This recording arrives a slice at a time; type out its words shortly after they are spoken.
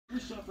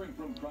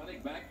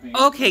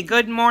Okay,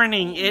 good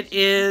morning. It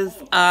is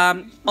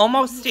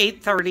almost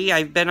 8:30.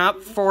 I've been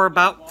up for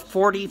about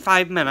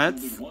 45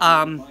 minutes.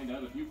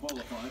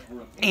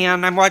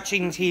 And I'm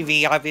watching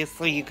TV.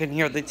 Obviously, you can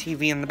hear the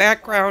TV in the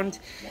background.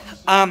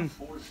 I'm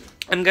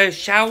going to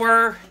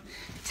shower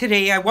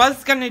today. I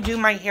was going to do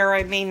my hair.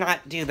 I may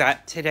not do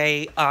that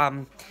today.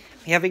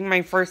 Having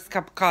my first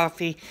cup of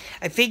coffee.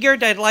 I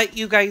figured I'd let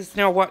you guys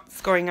know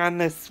what's going on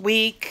this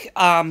week.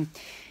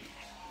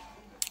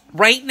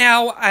 Right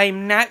now,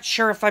 I'm not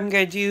sure if I'm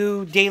going to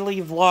do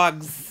daily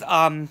vlogs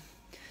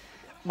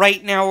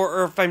right now,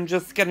 or if I'm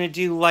just going to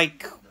do,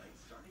 like,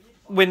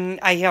 when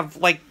I have,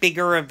 like,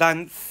 bigger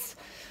events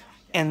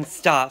and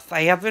stuff.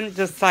 I haven't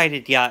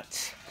decided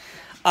yet.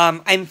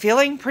 I'm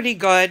feeling pretty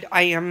good.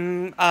 I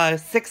am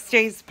 6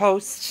 days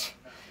post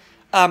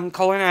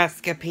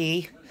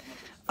colonoscopy.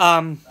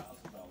 I'm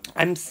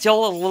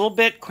still a little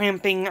bit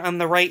cramping on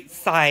the right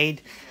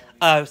side.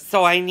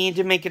 So I need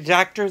to make a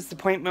doctor's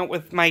appointment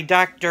with my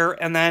doctor,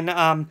 and then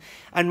on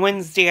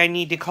Wednesday I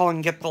need to call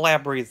and get the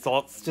lab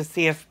results to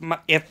see if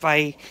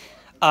I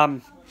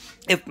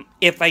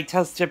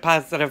tested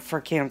positive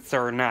for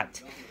cancer or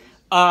not.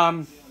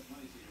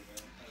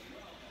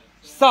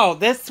 So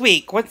this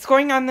week, what's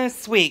going on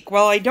this week?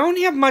 Well, I don't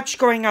have much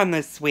going on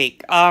this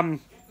week.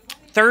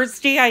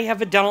 Thursday I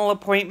have a dental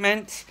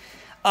appointment.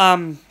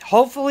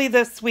 Hopefully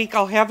this week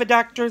I'll have a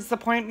doctor's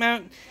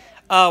appointment.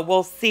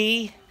 We'll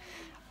see.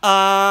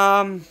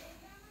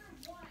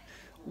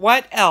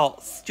 What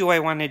else do I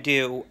want to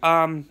do?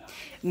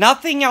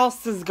 Nothing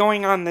else is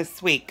going on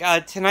this week.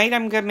 Tonight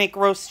I'm going to make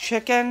roast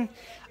chicken,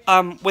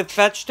 with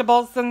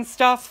vegetables and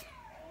stuff.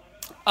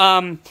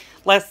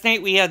 Last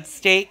night we had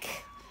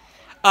steak.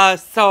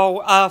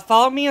 So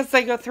follow me as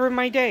I go through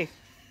my day.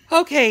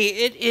 Okay,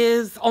 it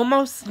is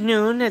almost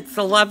noon. It's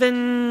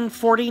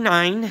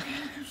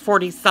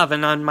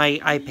 11:47 on my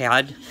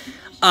iPad.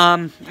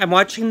 I'm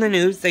watching the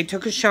news. I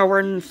took a shower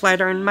and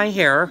flat ironed my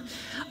hair.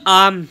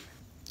 I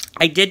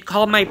did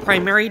call my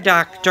primary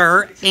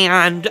doctor,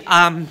 and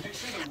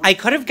I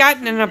could have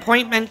gotten an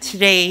appointment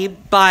today,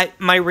 but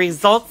my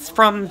results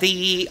from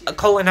the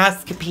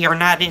colonoscopy are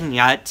not in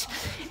yet.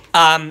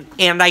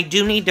 And I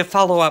do need to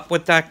follow up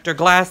with Dr.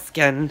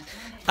 Glaskin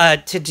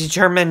to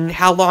determine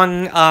how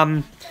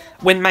long,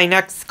 when my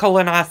next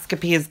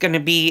colonoscopy is going to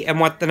be and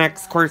what the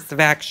next course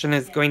of action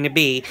is going to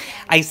be.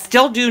 I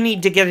still do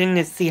need to get in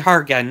to see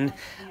Hargan.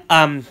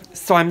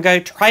 So I'm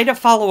going to try to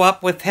follow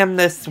up with him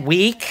this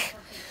week.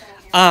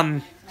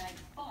 And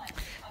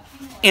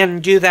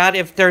do that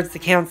if there's a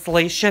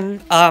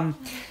cancellation.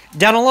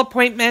 Dental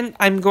appointment,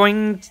 I'm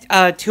going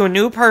to a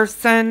new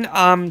person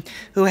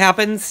who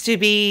happens to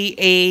be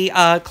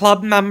a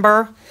club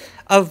member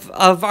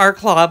of our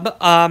club.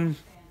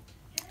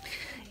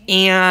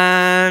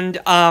 And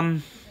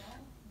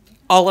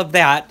all of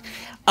that.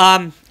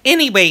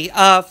 Anyway,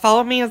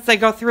 follow me as I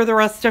go through the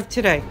rest of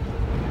today.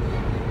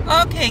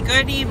 Okay,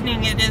 good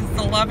evening. It is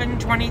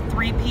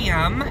 11:23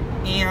 p.m.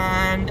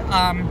 and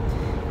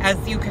as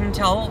you can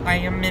tell, I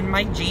am in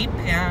my Jeep,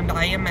 and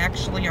I am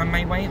actually on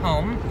my way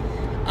home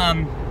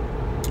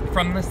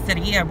from the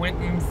city. I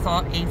went and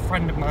saw a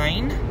friend of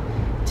mine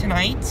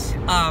tonight,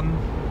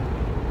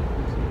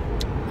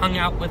 hung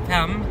out with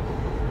him.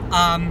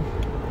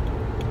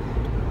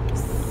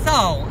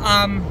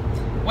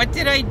 What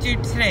did I do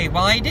today?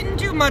 Well, I didn't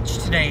do much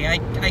today. I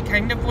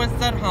kind of was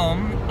at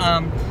home.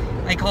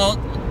 I called,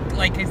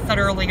 like I said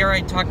earlier,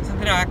 I talked to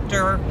the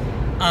doctor.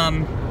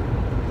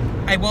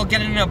 I will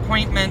get an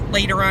appointment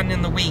later on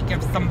in the week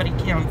if somebody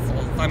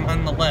cancels. I'm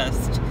on the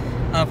list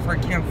for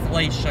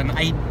cancellation.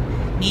 I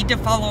need to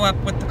follow up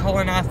with the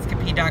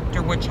colonoscopy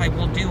doctor, which I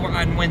will do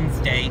on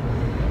Wednesday,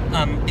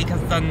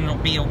 because then it'll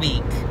be a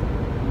week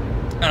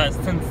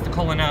since the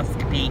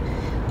colonoscopy.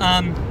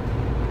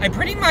 I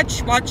pretty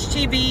much watched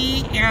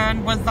TV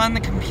and was on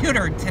the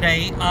computer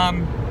today,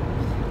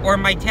 or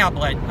my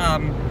tablet.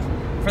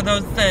 For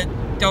those that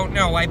don't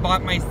know, I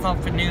bought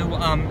myself a new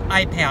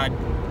iPad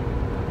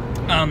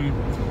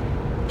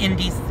in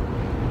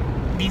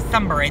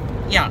December,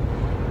 yeah.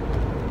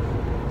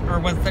 Or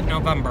was it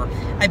November?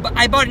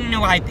 I bought a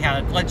new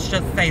iPad, let's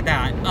just say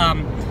that.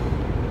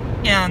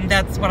 And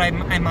that's what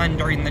I'm on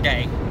during the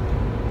day.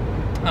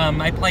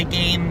 I play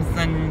games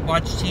and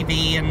watch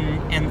TV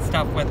and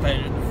stuff with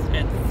it.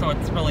 So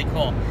it's really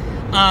cool.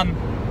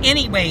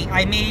 Anyway,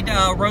 I made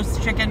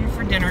roast chicken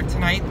for dinner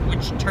tonight,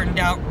 which turned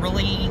out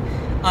really,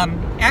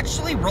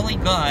 actually really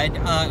good.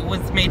 It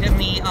was made in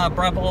the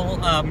Breville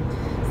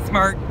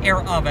Smart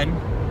Air Oven.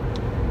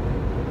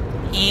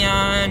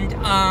 And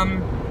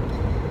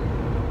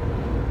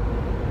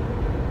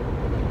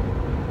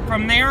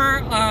from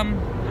there,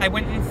 I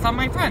went and saw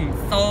my friends.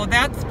 So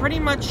that's pretty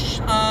much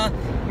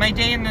my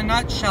day in a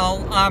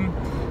nutshell.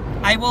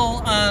 I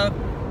will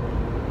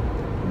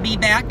be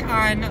back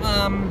on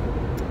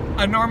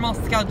a normal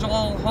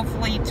schedule,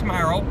 hopefully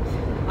tomorrow.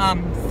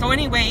 So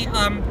anyway,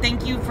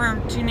 thank you for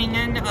tuning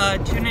in.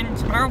 Tune in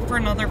tomorrow for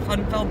another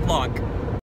fun-filled vlog.